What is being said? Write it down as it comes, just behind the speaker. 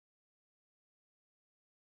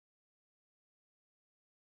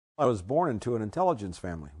I was born into an intelligence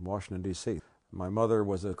family in Washington, D.C. My mother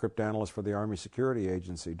was a cryptanalyst for the Army Security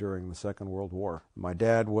Agency during the Second World War. My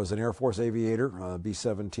dad was an Air Force aviator, a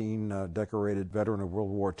B-17 decorated veteran of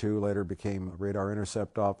World War II, later became a radar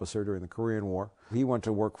intercept officer during the Korean War. He went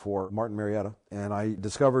to work for Martin Marietta, and I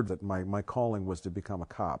discovered that my calling was to become a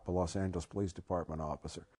cop, a Los Angeles Police Department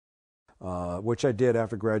officer, which I did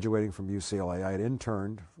after graduating from UCLA. I had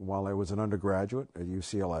interned while I was an undergraduate at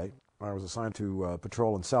UCLA. I was assigned to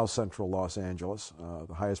patrol in South Central Los Angeles,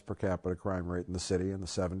 the highest per capita crime rate in the city in the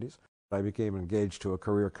 70s. I became engaged to a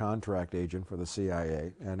career contract agent for the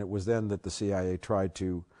CIA, and it was then that the CIA tried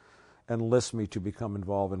to enlist me to become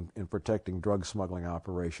involved in protecting drug smuggling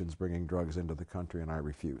operations, bringing drugs into the country, and I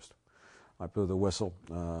refused. I blew the whistle.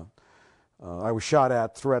 I was shot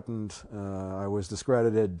at, threatened, I was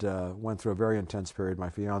discredited, went through a very intense period. My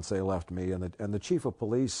fiance left me, and the chief of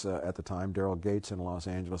police at the time, Daryl Gates in Los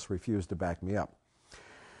Angeles, refused to back me up.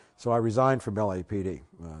 So I resigned from LAPD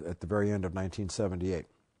at the very end of 1978.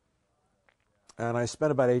 And I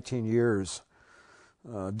spent about 18 years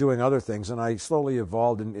doing other things, and I slowly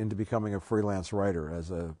evolved into becoming a freelance writer.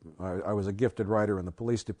 I was a gifted writer in the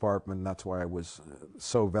police department, and that's why I was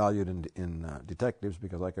so valued in detectives,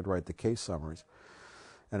 because I could write the case summaries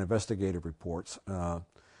and investigative reports.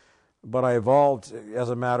 But I evolved as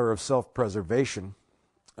a matter of self-preservation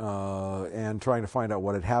and trying to find out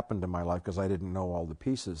what had happened to my life, because I didn't know all the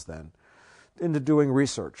pieces then, into doing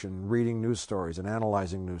research and reading news stories and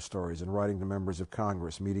analyzing news stories and writing to members of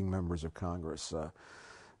Congress, meeting members of Congress,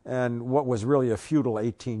 and what was really a futile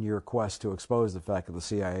 18-year quest to expose the fact that the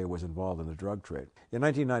CIA was involved in the drug trade. In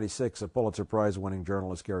 1996, a Pulitzer Prize-winning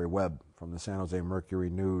journalist, Gary Webb, from the San Jose Mercury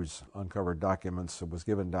News, uncovered documents, was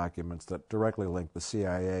given documents that directly linked the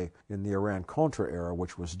CIA in the Iran-Contra era,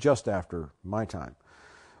 which was just after my time,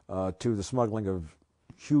 to the smuggling of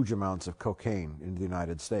huge amounts of cocaine into the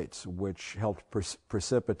United States, which helped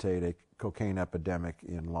precipitate a cocaine epidemic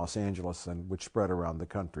in Los Angeles, and which spread around the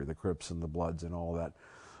country, the Crips and the Bloods and all that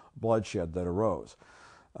bloodshed that arose.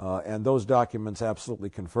 And those documents absolutely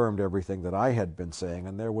confirmed everything that I had been saying,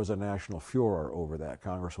 and there was a national furor over that.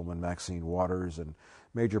 Congresswoman Maxine Waters and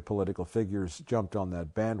major political figures jumped on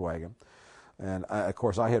that bandwagon. And of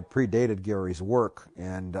course, I had predated Gary's work,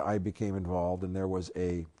 and I became involved, and there was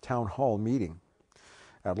a town hall meeting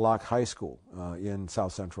at Locke High School in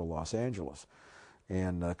South Central Los Angeles.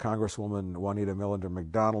 And Congresswoman Juanita Millender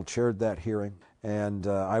McDonald chaired that hearing, and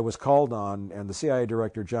I was called on, and the CIA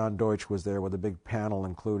Director John Deutsch was there with a big panel,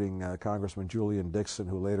 including Congressman Julian Dixon,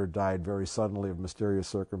 who later died very suddenly of mysterious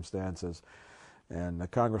circumstances, and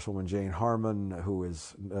Congresswoman Jane Harman, who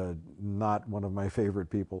is not one of my favorite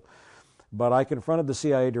people. But I confronted the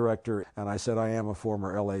CIA director, and I said, I am a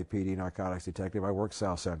former LAPD narcotics detective. I work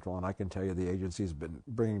South Central, and I can tell you the agency's been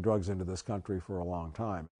bringing drugs into this country for a long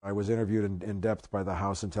time. I was interviewed in depth by the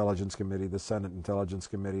House Intelligence Committee, the Senate Intelligence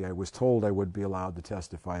Committee. I was told I would be allowed to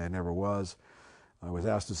testify. I never was. I was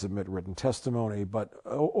asked to submit written testimony, but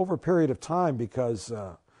over a period of time, because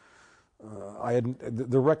the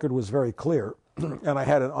record was very clear, and I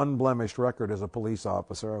had an unblemished record as a police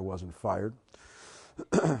officer. I wasn't fired.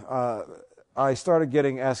 I started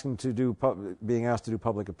being asked to do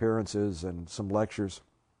public appearances and some lectures.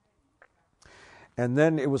 And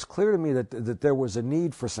then it was clear to me that there was a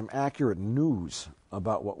need for some accurate news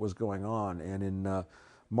about what was going on. And in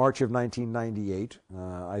March of 1998,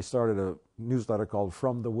 I started a newsletter called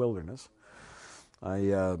From the Wilderness.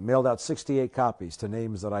 I mailed out 68 copies to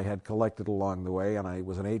names that I had collected along the way, and it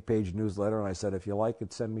was an 8-page newsletter. And I said, if you like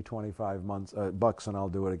it, send me $25 and I'll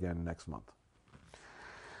do it again next month.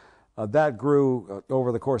 That grew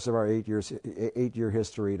over the course of our 8-year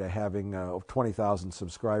history to having 20,000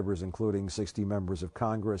 subscribers, including 60 members of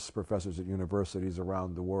Congress, professors at universities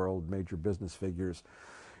around the world, major business figures,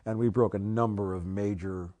 and we broke a number of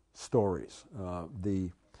major stories.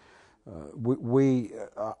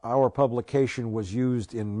 Our publication was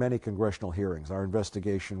used in many congressional hearings. Our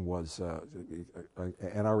investigation was,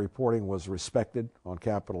 and our reporting was respected on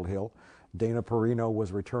Capitol Hill. Dana Perino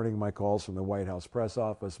was returning my calls from the White House press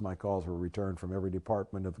office. My calls were returned from every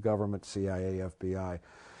department of government, CIA, FBI,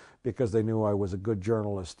 because they knew I was a good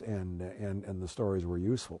journalist and the stories were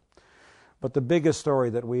useful. But the biggest story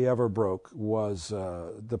that we ever broke was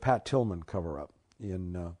the Pat Tillman cover-up.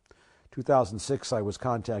 In 2006, I was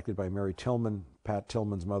contacted by Mary Tillman, Pat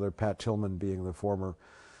Tillman's mother, Pat Tillman being the former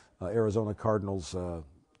Arizona Cardinals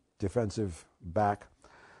defensive back,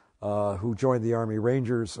 who joined the Army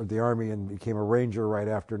Rangers, or the Army, and became a Ranger right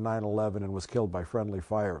after 9/11 and was killed by friendly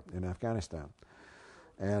fire in Afghanistan.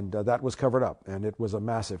 And that was covered up, and it was a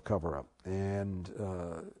massive cover-up. And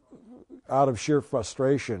out of sheer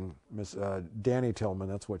frustration, Miss Danny Tillman,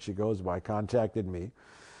 that's what she goes by, contacted me.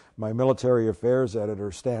 My military affairs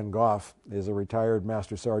editor, Stan Goff, is a retired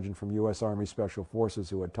master sergeant from U.S. Army Special Forces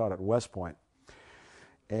who had taught at West Point.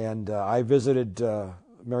 And I visited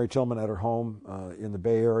Mary Tillman at her home in the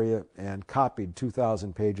Bay Area and copied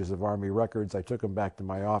 2,000 pages of Army records. I took them back to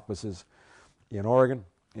my offices in Oregon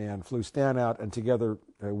and flew Stan out, and together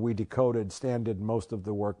we decoded. Stan did most of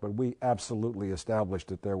the work, but we absolutely established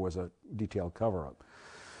that there was a detailed cover-up.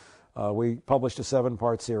 We published a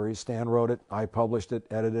 7-part series. Stan wrote it, I published it,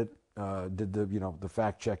 edited it, did the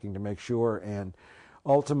fact-checking to make sure, and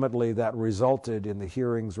ultimately that resulted in the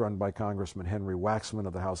hearings run by Congressman Henry Waxman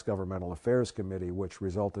of the House Governmental Affairs Committee, which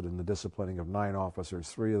resulted in the disciplining of 9 officers,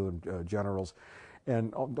 3 of them generals,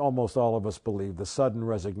 and almost all of us believe the sudden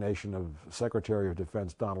resignation of Secretary of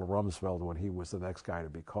Defense Donald Rumsfeld when he was the next guy to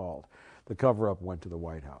be called. The cover-up went to the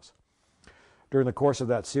White House. During the course of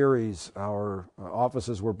that series, our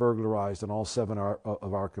offices were burglarized and all 7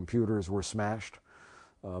 of our computers were smashed.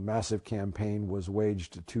 A massive campaign was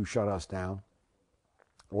waged to shut us down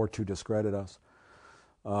or to discredit us.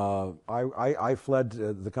 I fled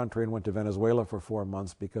the country and went to Venezuela for 4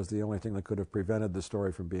 months because the only thing that could have prevented the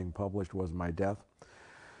story from being published was my death.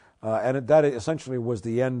 That essentially was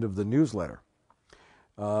the end of the newsletter.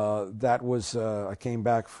 I came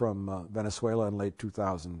back from Venezuela in late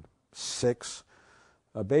 2006.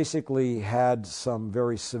 Basically had some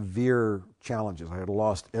very severe challenges. I had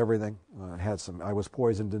lost everything. I was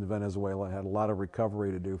poisoned in Venezuela. I had a lot of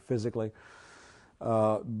recovery to do physically.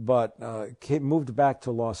 Moved back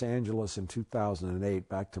to Los Angeles in 2008,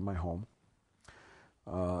 back to my home,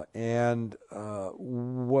 and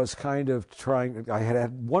was kind of trying. I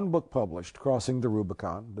had 1 book published, Crossing the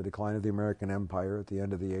Rubicon, The Decline of the American Empire at the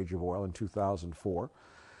End of the Age of Oil, in 2004.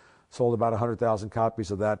 Sold about 100,000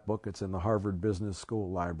 copies of that book. It's in the Harvard Business School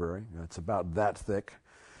library. It's about that thick.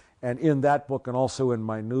 And in that book, and also in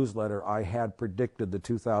my newsletter, I had predicted the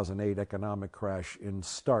 2008 economic crash in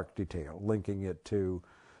stark detail, linking it to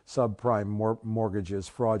subprime mortgages,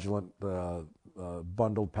 fraudulent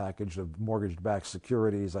bundled package of mortgage-backed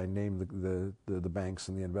securities. I named the banks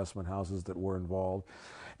and the investment houses that were involved,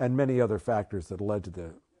 and many other factors that led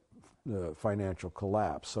to the financial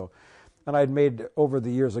collapse. And I'd made, over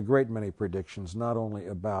the years, a great many predictions, not only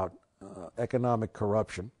about economic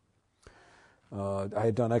corruption. I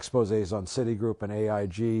had done exposés on Citigroup and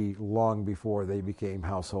AIG long before they became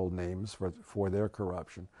household names for their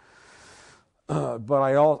corruption. But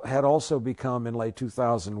I had also become, in late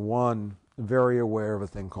 2001, very aware of a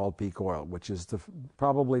thing called peak oil, which is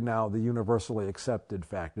probably now the universally accepted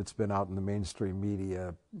fact. It's been out in the mainstream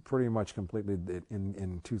media pretty much completely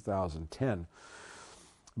in 2010.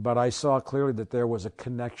 But I saw clearly that there was a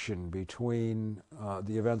connection between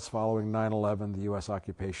the events following 9/11, the U.S.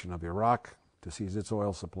 occupation of Iraq to seize its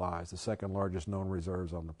oil supplies, the 2nd largest known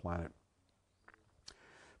reserves on the planet,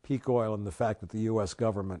 peak oil, and the fact that the U.S.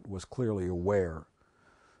 government was clearly aware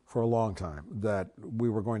for a long time that we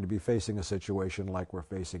were going to be facing a situation like we're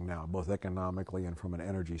facing now, both economically and from an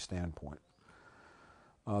energy standpoint.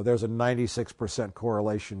 There's a 96%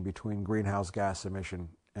 correlation between greenhouse gas emission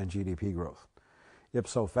and GDP growth.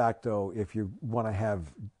 Ipso facto, if you want to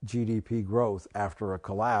have GDP growth after a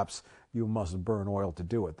collapse, you must burn oil to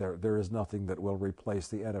do it. There is nothing that will replace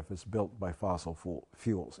the edifice built by fossil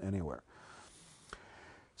fuels anywhere.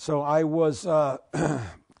 So I was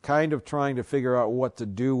kind of trying to figure out what to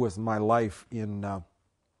do with my life in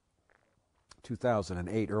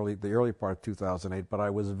 2008, the early part of 2008, but I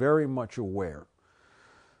was very much aware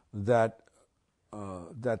that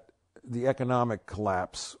the economic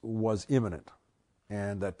collapse was imminent,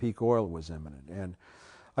 and that peak oil was imminent. And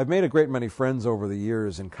I've made a great many friends over the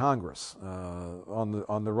years in Congress. On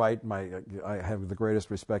the right, I have the greatest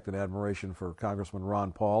respect and admiration for Congressman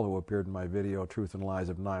Ron Paul, who appeared in my video Truth and Lies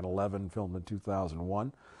of 9/11, filmed in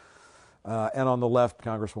 2001. And on the left,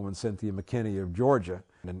 Congresswoman Cynthia McKinney of Georgia.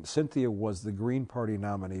 And Cynthia was the Green Party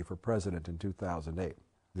nominee for president in 2008.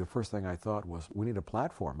 The first thing I thought was, we need a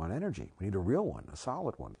platform on energy. We need a real one, a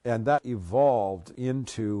solid one. And that evolved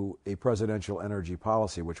into a presidential energy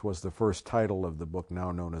policy, which was the first title of the book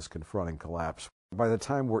now known as Confronting Collapse. By the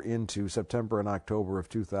time we're into September and October of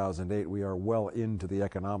 2008, we are well into the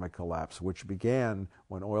economic collapse, which began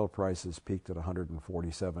when oil prices peaked at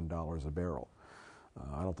 $147 a barrel.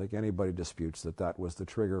 I don't think anybody disputes that that was the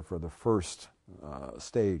trigger for the first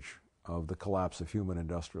stage of the collapse of human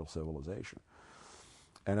industrial civilization.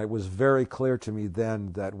 And it was very clear to me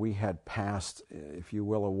then that we had passed, if you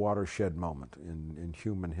will, a watershed moment in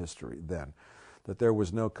human history then. that there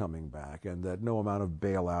was no coming back, and that no amount of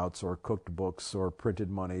bailouts or cooked books or printed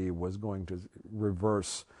money was going to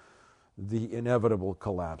reverse the inevitable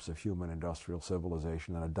collapse of human industrial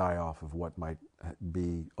civilization and a die-off of what might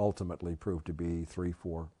be ultimately proved to be 3,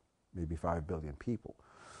 4, maybe 5 billion people.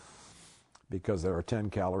 Because there are 10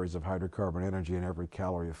 calories of hydrocarbon energy in every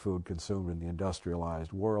calorie of food consumed in the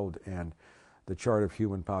industrialized world, and the chart of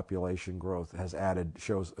human population growth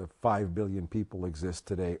shows 5 billion people exist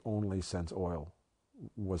today only since oil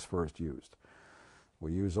was first used.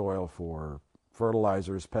 We use oil for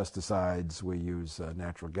fertilizers, pesticides, we use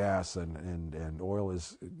natural gas, and oil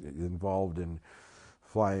is involved in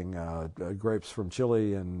flying grapes from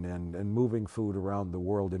Chile and moving food around the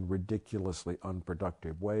world in ridiculously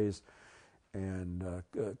unproductive ways. And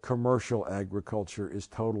commercial agriculture is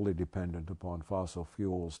totally dependent upon fossil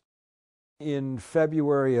fuels. In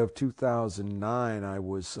February of 2009, I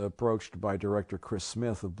was approached by director Chris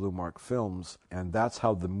Smith of Blue Mark Films, and that's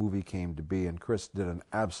how the movie came to be, and Chris did an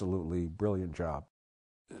absolutely brilliant job.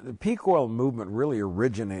 The peak oil movement really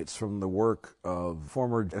originates from the work of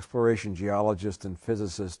former exploration geologist and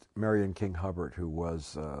physicist Marion King Hubbert, who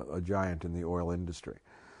was a giant in the oil industry,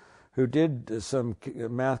 who did some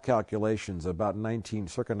math calculations about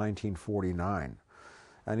circa 1949.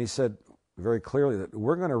 And he said very clearly that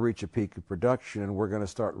we're going to reach a peak of production and we're going to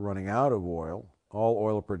start running out of oil. All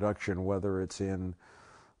oil production, whether it's in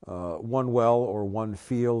one well or one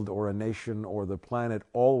field or a nation or the planet,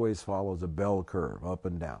 always follows a bell curve up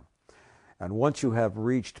and down. And once you have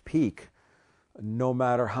reached peak, no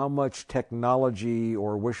matter how much technology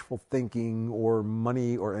or wishful thinking or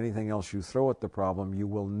money or anything else you throw at the problem, you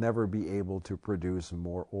will never be able to produce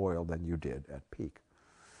more oil than you did at peak.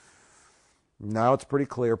 Now it's pretty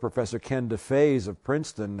clear. Professor Ken DeFays of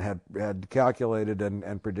Princeton had calculated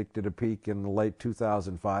and predicted a peak in late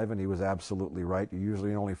 2005, and he was absolutely right. You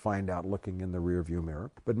usually only find out looking in the rearview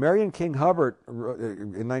mirror. But Marion King Hubbert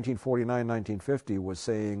in 1949, 1950 was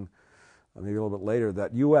saying, maybe a little bit later,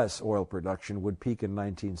 that U.S. oil production would peak in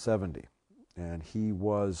 1970. And he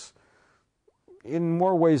was, in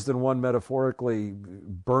more ways than one, metaphorically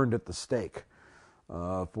burned at the stake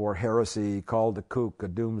for heresy, called a kook, a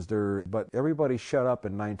doomsday. But everybody shut up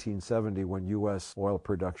in 1970 when U.S. oil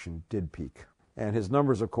production did peak. And his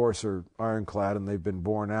numbers, of course, are ironclad, and they've been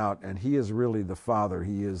borne out. And he is really the father.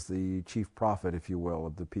 He is the chief prophet, if you will,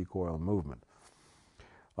 of the peak oil movement.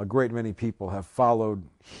 A great many people have followed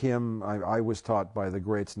him. I was taught by the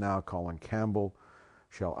greats now, Colin Campbell,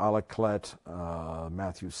 Shel Alaclet,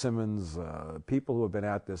 Matthew Simmons, people who have been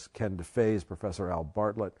at this, Ken DeFays, Professor Al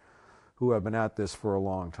Bartlett, who have been at this for a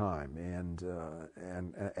long time. And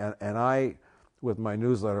I, with my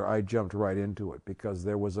newsletter, I jumped right into it because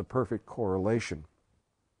there was a perfect correlation,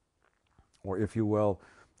 or if you will,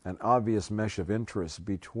 an obvious mesh of interest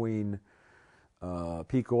between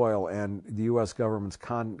peak oil and the U.S. government's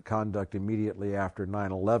conduct immediately after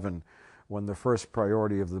 9/11, when the first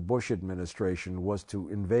priority of the Bush administration was to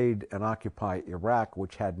invade and occupy Iraq,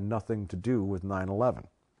 which had nothing to do with 9/11.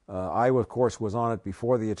 I, of course, was on it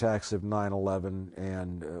before the attacks of 9/11,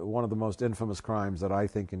 and one of the most infamous crimes that I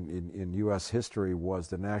think in U.S. history was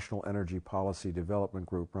the National Energy Policy Development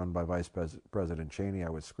Group run by Vice President Cheney. I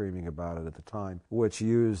was screaming about it at the time, which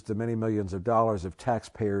used the many millions of dollars of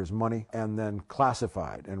taxpayers' money and then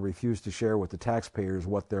classified and refused to share with the taxpayers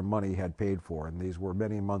what their money had paid for. And these were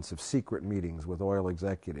many months of secret meetings with oil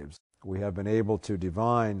executives. We have been able to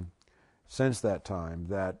divine since that time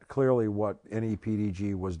that clearly what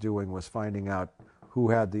NEPDG was doing was finding out who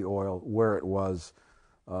had the oil, where it was,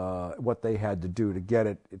 what they had to do to get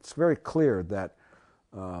it. It's very clear that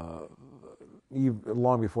long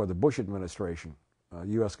before the Bush administration,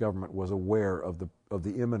 U.S. government was aware of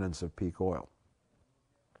the imminence of peak oil.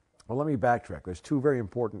 Well, let me backtrack. There's two very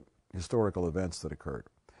important historical events that occurred.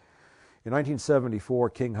 In 1974,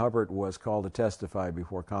 King Hubbert was called to testify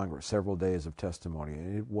before Congress, several days of testimony,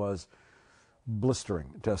 and it was blistering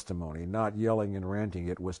testimony, not yelling and ranting.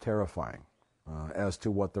 It was terrifying as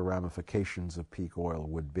to what the ramifications of peak oil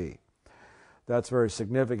would be. That's very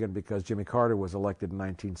significant because Jimmy Carter was elected in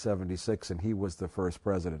 1976, and he was the first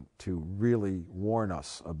president to really warn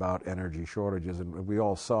us about energy shortages, and we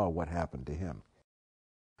all saw what happened to him.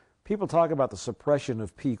 People talk about the suppression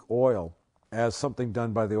of peak oil as something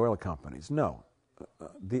done by the oil companies. No,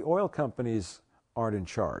 the oil companies aren't in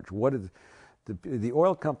charge. The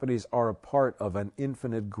oil companies are a part of an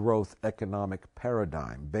infinite growth economic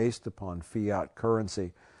paradigm based upon fiat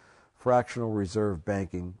currency, fractional reserve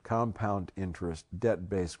banking, compound interest,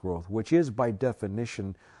 debt-based growth, which is by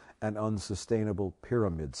definition an unsustainable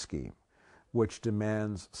pyramid scheme, which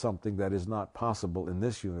demands something that is not possible in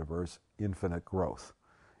this universe, infinite growth.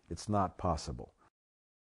 It's not possible.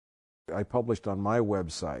 I published on my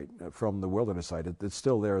website, From the Wilderness site, it's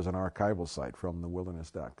still there as an archival site,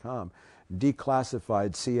 fromthewilderness.com,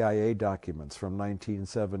 declassified CIA documents from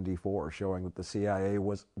 1974 showing that the CIA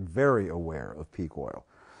was very aware of peak oil.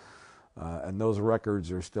 And those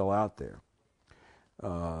records are still out there.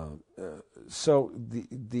 So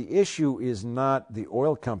the issue is not the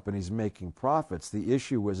oil companies making profits. The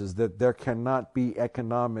issue is that there cannot be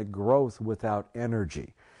economic growth without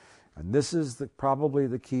energy. And this is probably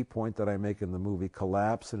the key point that I make in the movie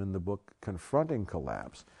Collapse and in the book Confronting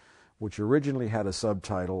Collapse, which originally had a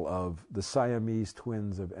subtitle of The Siamese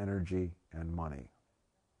Twins of Energy and Money.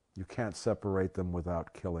 You can't separate them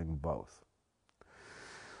without killing both.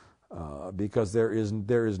 Because there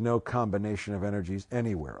is no combination of energies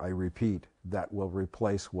anywhere, I repeat, that will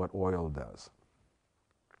replace what oil does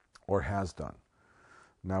or has done.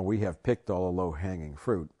 Now, we have picked all the low-hanging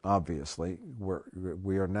fruit, obviously.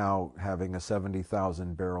 We are now having a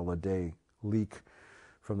 70,000 barrel a day leak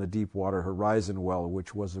from the Deepwater Horizon well,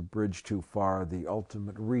 which was a bridge too far, the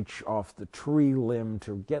ultimate reach off the tree limb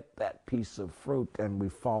to get that piece of fruit, and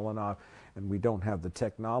we've fallen off, and we don't have the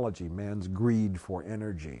technology. Man's greed for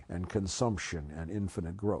energy and consumption and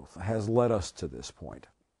infinite growth has led us to this point.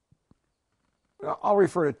 I'll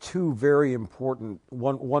refer to two very important,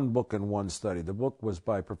 one book and one study. The book was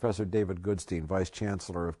by Professor David Goodstein, Vice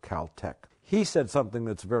Chancellor of Caltech. He said something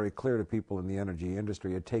that's very clear to people in the energy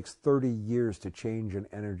industry. It takes 30 years to change an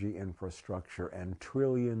energy infrastructure and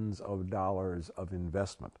trillions of dollars of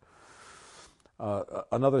investment.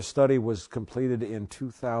 Another study was completed in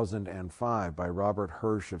 2005 by Robert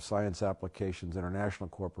Hirsch of Science Applications International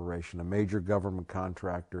Corporation, a major government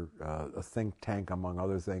contractor, a think tank, among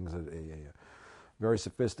other things, a very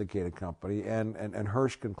sophisticated company, and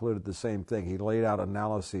Hirsch concluded the same thing. He laid out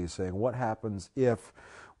analyses saying what happens if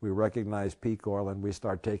we recognize peak oil and we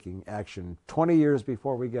start taking action 20 years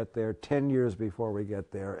before we get there, 10 years before we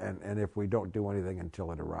get there, and if we don't do anything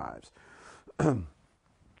until it arrives.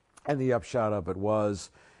 And the upshot of it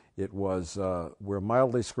was we're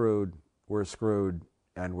mildly screwed, we're screwed,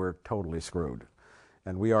 and we're totally screwed.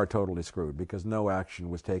 And we are totally screwed because no action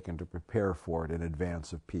was taken to prepare for it in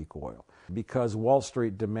advance of peak oil. Because Wall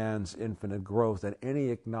Street demands infinite growth, and any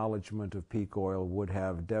acknowledgement of peak oil would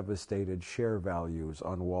have devastated share values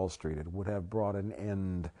on Wall Street. It would have brought an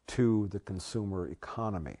end to the consumer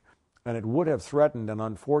economy. And it would have threatened, and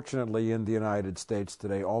unfortunately in the United States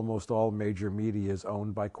today, almost all major media is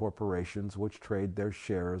owned by corporations which trade their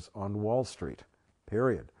shares on Wall Street,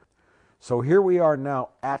 period. So here we are now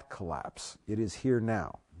at collapse. It is here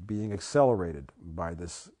now, being accelerated by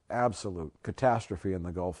this absolute catastrophe in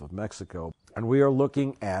the Gulf of Mexico. And we are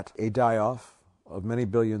looking at a die-off of many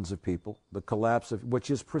billions of people, the collapse of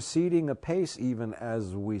which is proceeding apace even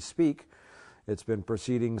as we speak. It's been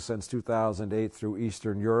proceeding since 2008 through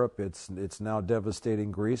Eastern Europe. It's now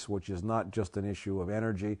devastating Greece, which is not just an issue of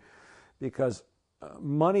energy, because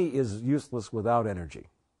money is useless without energy.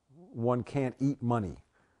 One can't eat money.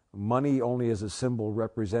 Money only is a symbol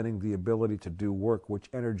representing the ability to do work, which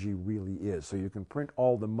energy really is. So you can print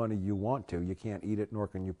all the money you want to. You can't eat it, nor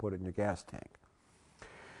can you put it in your gas tank.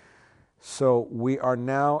 So we are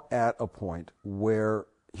now at a point where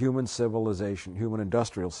human civilization, human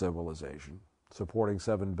industrial civilization, supporting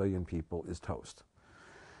 7 billion people, is toast.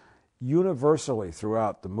 Universally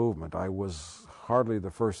throughout the movement, I was hardly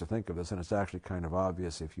the first to think of this, and it's actually kind of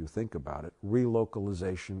obvious if you think about it,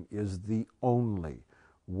 relocalization is the only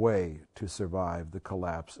way to survive the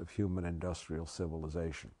collapse of human industrial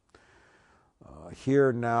civilization.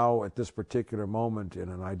 Here now, at this particular moment, in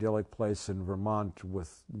an idyllic place in Vermont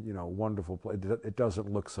with, wonderful place, it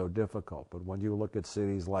doesn't look so difficult. But when you look at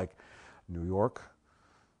cities like New York,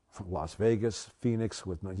 Las Vegas, Phoenix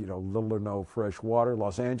with, little or no fresh water,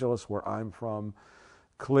 Los Angeles, where I'm from,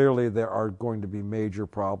 clearly there are going to be major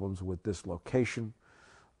problems with dislocation.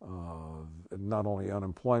 Not only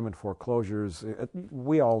unemployment, foreclosures,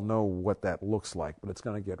 we all know what that looks like, but it's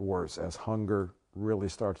going to get worse as hunger really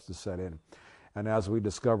starts to set in, and as we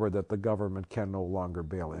discover that the government can no longer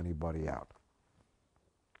bail anybody out.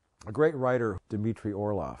 A great writer, Dmitry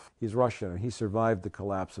Orlov, he's Russian, and he survived the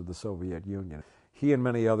collapse of the Soviet Union. He and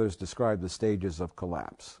many others describe the stages of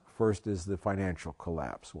collapse. First is the financial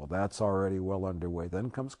collapse. Well, that's already well underway.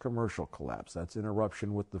 Then comes commercial collapse. That's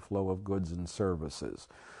interruption with the flow of goods and services.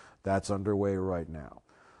 That's underway right now.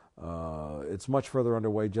 It's much further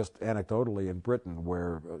underway just anecdotally in Britain,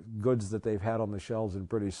 where goods that they've had on the shelves in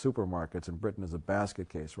British supermarkets, and Britain is a basket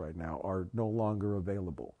case right now, are no longer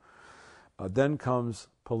available. Then comes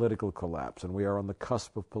political collapse, and we are on the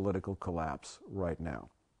cusp of political collapse right now.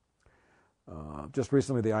 Just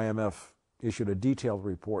recently, the IMF issued a detailed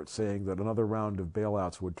report saying that another round of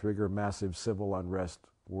bailouts would trigger massive civil unrest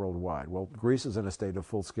worldwide. Well, Greece is in a state of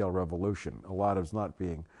full-scale revolution. A lot is not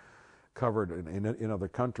being covered in other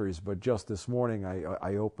countries, but just this morning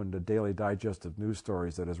I opened a daily digest of news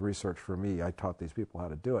stories that is research for me. I taught these people how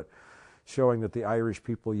to do it, showing that the Irish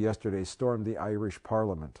people yesterday stormed the Irish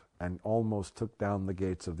Parliament and almost took down the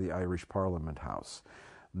gates of the Irish Parliament House.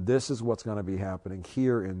 This is what's going to be happening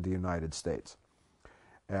here in the United States.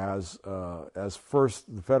 As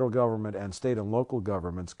first the federal government and state and local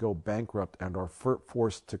governments go bankrupt and are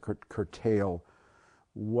forced to curtail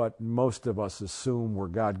what most of us assume were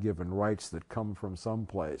God-given rights that come from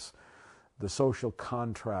someplace, the social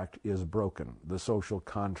contract is broken. The social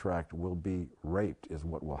contract will be raped, is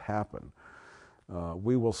what will happen.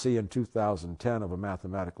 We will see in 2010, of a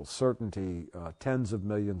mathematical certainty, tens of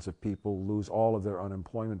millions of people lose all of their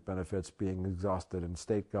unemployment benefits, being exhausted, and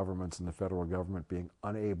state governments and the federal government being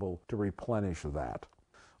unable to replenish that.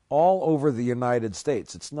 All over the United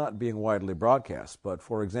States, it's not being widely broadcast, but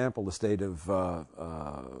for example, the state of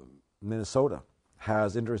Minnesota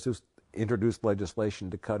has introduced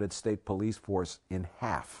legislation to cut its state police force in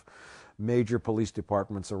half. Major police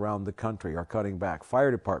departments around the country are cutting back.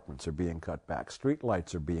 Fire departments are being cut back. Street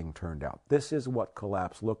lights are being turned out. This is what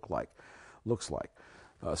collapse looks like.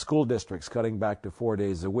 School districts cutting back to 4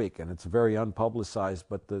 days a week, and it's very unpublicized,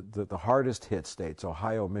 but the hardest hit states,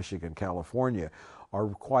 Ohio, Michigan, California, are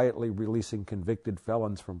quietly releasing convicted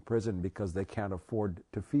felons from prison because they can't afford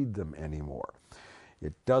to feed them anymore.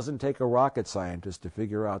 It doesn't take a rocket scientist to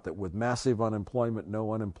figure out that with massive unemployment,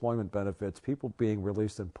 no unemployment benefits, people being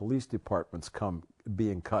released and police departments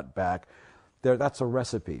being cut back, that's a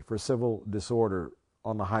recipe for civil disorder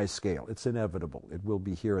on a high scale. It's inevitable. It will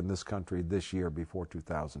be here in this country this year before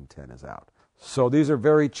 2010 is out. So these are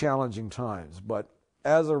very challenging times, but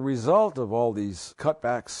as a result of all these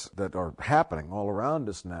cutbacks that are happening all around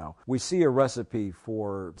us now, we see a recipe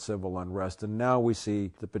for civil unrest, and now we see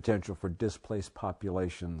the potential for displaced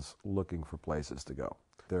populations looking for places to go.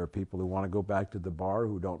 There are people who want to go back to the bar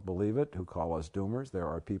who don't believe it, who call us doomers. There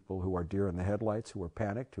are people who are deer in the headlights, who are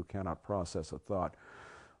panicked, who cannot process a thought.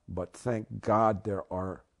 But thank God there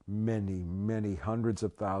are many, many hundreds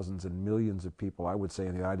of thousands and millions of people, I would say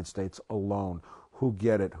in the United States alone, who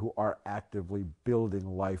get it, who are actively building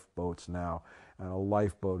lifeboats now. And a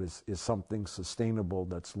lifeboat is something sustainable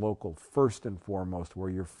that's local first and foremost,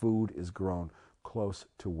 where your food is grown close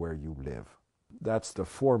to where you live. That's the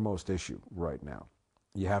foremost issue right now.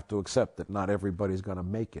 You have to accept that not everybody's going to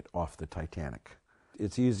make it off the Titanic.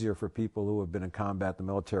 It's easier for people who have been in combat, the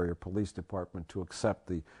military or police department, to accept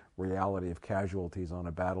the reality of casualties on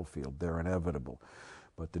a battlefield. They're inevitable.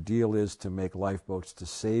 But the deal is to make lifeboats to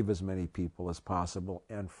save as many people as possible.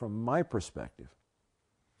 And from my perspective,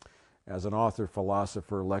 as an author,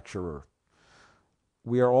 philosopher, lecturer,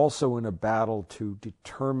 we are also in a battle to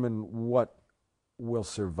determine what will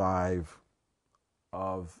survive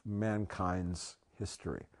of mankind's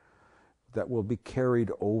history that will be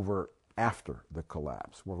carried over after the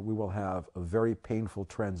collapse, where we will have a very painful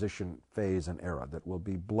transition phase and era that will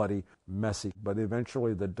be bloody, messy, but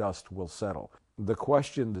eventually the dust will settle. The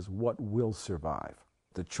question is, what will survive?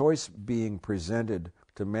 The choice being presented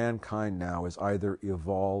to mankind now is either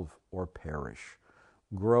evolve or perish,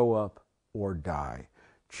 grow up or die.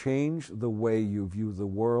 Change the way you view the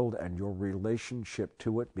world and your relationship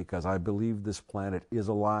to it, because I believe this planet is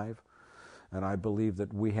alive, and I believe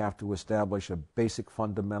that we have to establish a basic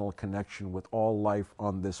fundamental connection with all life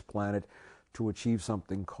on this planet to achieve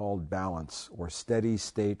something called balance or steady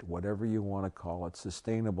state, whatever you want to call it,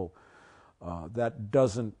 sustainable. That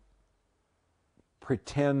doesn't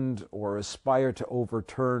pretend or aspire to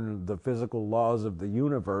overturn the physical laws of the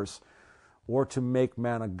universe or to make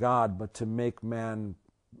man a god, but to make man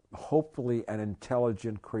hopefully an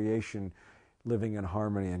intelligent creation living in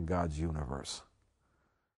harmony in God's universe.